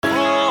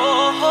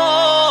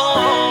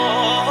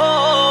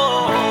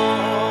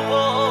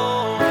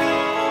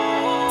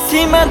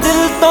ਨੀ ਮੈਂ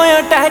ਦਿਲ ਤੋਂ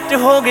ਅਟੈਚ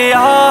ਹੋ ਗਿਆ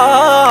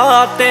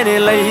ਤੇਰੇ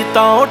ਲਈ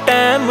ਤਾਂ ਉਹ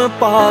ਟਾਈਮ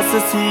ਪਾਸ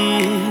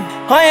ਸੀ।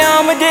 ਹਾਂ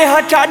ਆਮ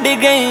ਜਿਹਾ ਛੱਡ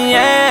ਗਈ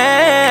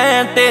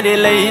ਐ ਤੇਰੇ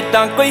ਲਈ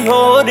ਤਾਂ ਕੋਈ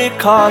ਹੋਰ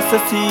ਖਾਸ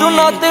ਸੀ। ਤੂੰ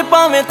ਨਾ ਤੇ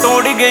ਭਾਵੇਂ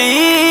ਤੋੜ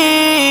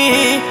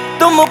ਗਈ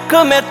ਤੂੰ ਮੁੱਖ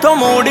ਮੈਥੋਂ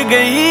ਮੋੜ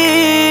ਗਈ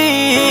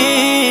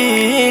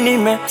ਨੀ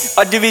ਮੈਂ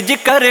ਅੱਜ ਵੀ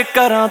ਜ਼ਿਕਰ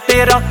ਕਰਾਂ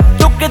ਤੇਰਾ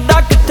ਤੂੰ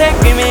ਕਿੱਦਾਂ ਕਿੱਥੇ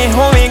ਕਿਵੇਂ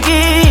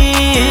ਹੋਵੇਂਗੀ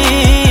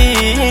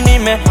ਨੀ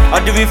ਮੈਂ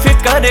ਅੱਜ ਵੀ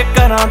ਫਿਕਰ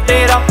ਕਰਾਂ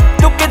ਤੇਰਾ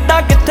ਤੂੰ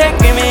ਕਿੱਦਾਂ ਕਿੱਥੇ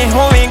ਕਿਵੇਂ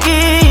ਹੋਵੇਂਗੀ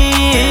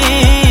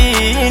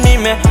ਨੀ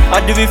ਮੈਂ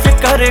ਅੱਜ ਵੀ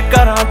ਫਿਕਰ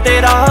ਕਰਾਂ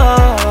ਤੇਰਾ।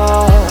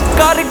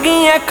 ਕਰ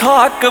ਗਈ ਐ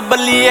ਖਾਕ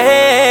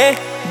ਬੱਲੀਏ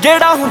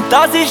ਜਿਹੜਾ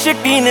ਹੁੰਦਾ ਸੀ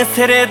ਸ਼ਕੀਨ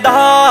ਸਿਰੇ ਦਾ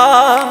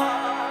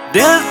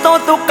ਦਿਲ ਤੋਂ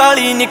ਤੂੰ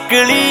ਕਾਲੀ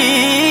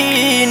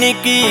ਨਿਕਲੀ ਨੀ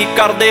ਕੀ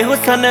ਕਰਦੇ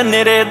ਹੁਸਨ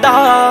ਨਿਰੇ ਦਾ।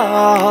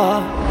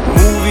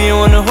 ਮੂਵੀ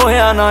ਔਨ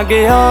ਹੋਇਆ ਨਾ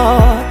ਗਿਆ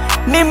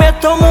ਨੀ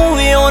ਮੈਥੋਂ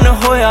ਮੂਵੀ ਔਨ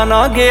ਹੋਇਆ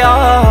ਨਾ ਗਿਆ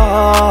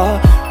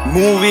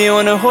ਮੂਵੀ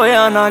ਔਨ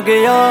ਹੋਇਆ ਨਾ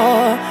ਗਿਆ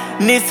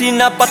ਨੀ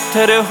ਸੀਨਾ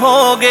ਪੱਥਰ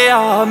ਹੋ ਗਿਆ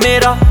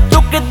ਮੇਰਾ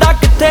ਤੂੰ ਕਿੱਦਾਂ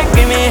ਕਿੱਥੇ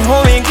ਕਿਵੇਂ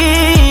ਹੋਵੇਂਗੀ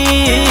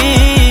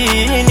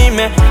ਨੀ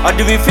ਮੈਂ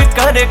ਅੱਜ ਵੀ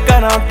ਫਿਕਰ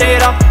ਕਰਾਂ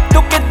ਤੇਰਾ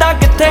ਤੂੰ ਕਿੱਦਾਂ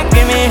ਕਿੱਥੇ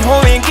ਕਿਵੇਂ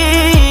ਹੋਵੇਂਗੀ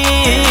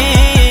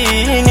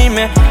ਨੀ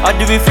ਮੈਂ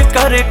ਅੱਜ ਵੀ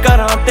ਫਿਕਰ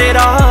ਕਰਾਂ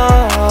ਤੇਰਾ।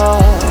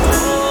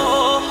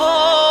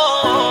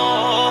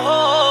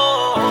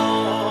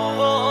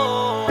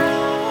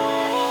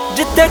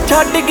 ਜਿੱਥੇ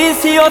ਛੱਡ ਗਈ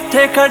ਸੀ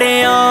ਉੱਥੇ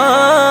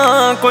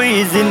ਖੜਿਆਂ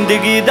ਕੋਈ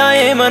ਜ਼ਿੰਦਗੀ ਦਾ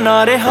ਏਮ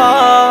ਨਾ ਰਿਹਾ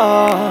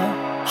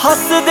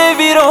ਹੱਸਦੇ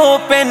ਵੀ ਰੋ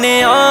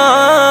ਪੈਨੇ ਆ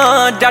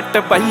ਜੱਟ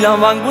ਪਹਿਲਾਂ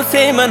ਵਾਂਗੂ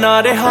ਸੇਮ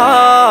ਨਾ ਰਿਹਾ।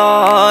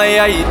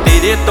 ਆਈ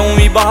ਤੇਰੇ ਤੋਂ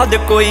ਵੀ ਬਾਅਦ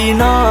ਕੋਈ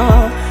ਨਾ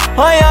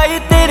ਆਈ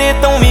ਤੇਰੇ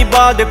ਤੋਂ ਵੀ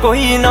ਬਾਅਦ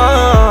ਕੋਈ ਨਾ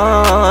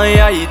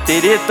ਆਈ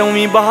ਤੇਰੇ ਤੋਂ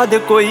ਵੀ ਬਾਅਦ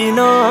ਕੋਈ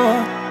ਨਾ।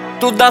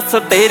 ਤੂੰ ਦੱਸ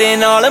ਤੇਰੇ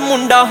ਨਾਲ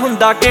ਮੁੰਡਾ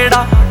ਹੁੰਦਾ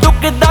ਕਿਹੜਾ ਤੂੰ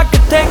ਕਿੱਦਾਂ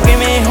ਕਿੱਥੇ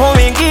ਕਿਵੇਂ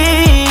ਹੋਵੇਂਗੀ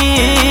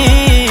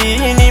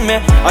ਨੀ ਮੈਂ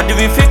ਅੱਜ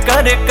ਵੀ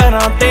ਫਿਕਰ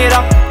ਕਰਾਂ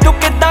ਤੇਰਾ ਤੂੰ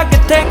ਕਿੱਦਾਂ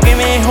ਕਿੱਥੇ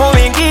ਕਿਵੇਂ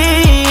ਹੋਵੇਂਗੀ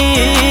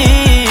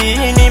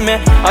ਨੀ ਮੈਂ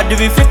ਅੱਜ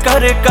ਵੀ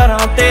ਫਿਕਰ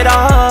ਕਰਾਂ ਤੇਰਾ।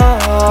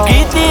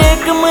 ਗੀਤ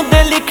ਏਕਮ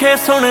ਦੇ ਲਿਖੇ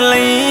ਸੁਣ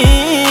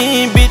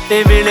ਲਈ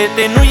ਬੀਤੇ ਵੇਲੇ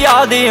ਤੈਨੂੰ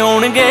ਯਾਦ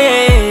ਆਉਣਗੇ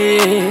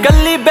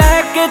ਗੱਲੀ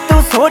ਬਹਿ ਕੇ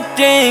ਤੂੰ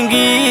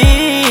ਸੋਚੇਂਗੀ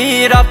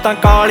ਰਾਤਾਂ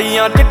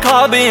ਕਾਲੀਆਂ ਚ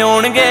ਖਾਬੇ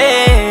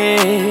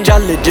ਆਉਣਗੇ।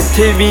 ਚੱਲ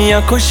ਜਿੱਥੇ ਵੀ ਆ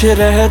ਖੁਸ਼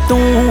ਰਹਿ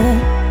ਤੂੰ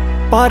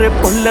ਪਰ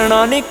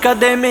ਭੁੱਲਣਾ ਨੀ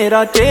ਕਦੇ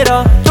ਮੇਰਾ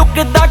ਚਿਹਰਾ ਤੂੰ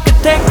ਕਿੱਦਾਂ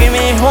ਕਿੱਥੇ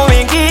ਕਿਵੇਂ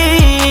ਹੋਵੇਂਗੀ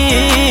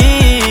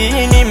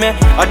ਨੀ ਮੈਂ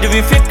ਅੱਜ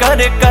ਵੀ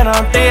ਫਿਕਰ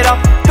ਕਰਾਂ ਤੇਰਾ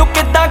ਤੂੰ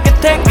ਕਿੱਦਾਂ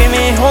ਕਿੱਥੇ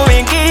ਕਿਵੇਂ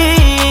ਹੋਵੇਂਗੀ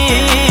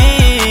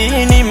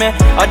ਨੀ ਮੈਂ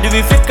ਅੱਜ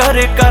ਵੀ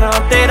ਫਿਕਰ ਕਰਾਂ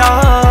ਤੇਰਾ।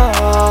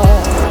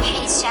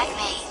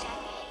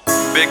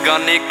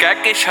 ਬੇਗਾਨੇ ਕਹਿ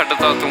ਕੇ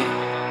ਛੱਡਦਾ ਤੂੰ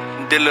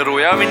ਦਿਲ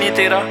ਰੋਇਆ ਵੀ ਨਹੀਂ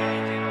ਤੇਰਾ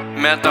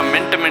ਮੈਂ ਤਾਂ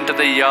ਮਿੰਟ ਮਿੰਟ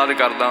ਤੇ ਯਾਦ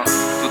ਕਰਦਾ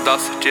ਤੂੰ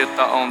ਦੱਸ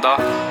ਚੇਤਾ ਆਉਂਦਾ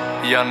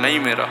ਜਾਂ ਨਹੀਂ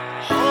ਮੇਰਾ।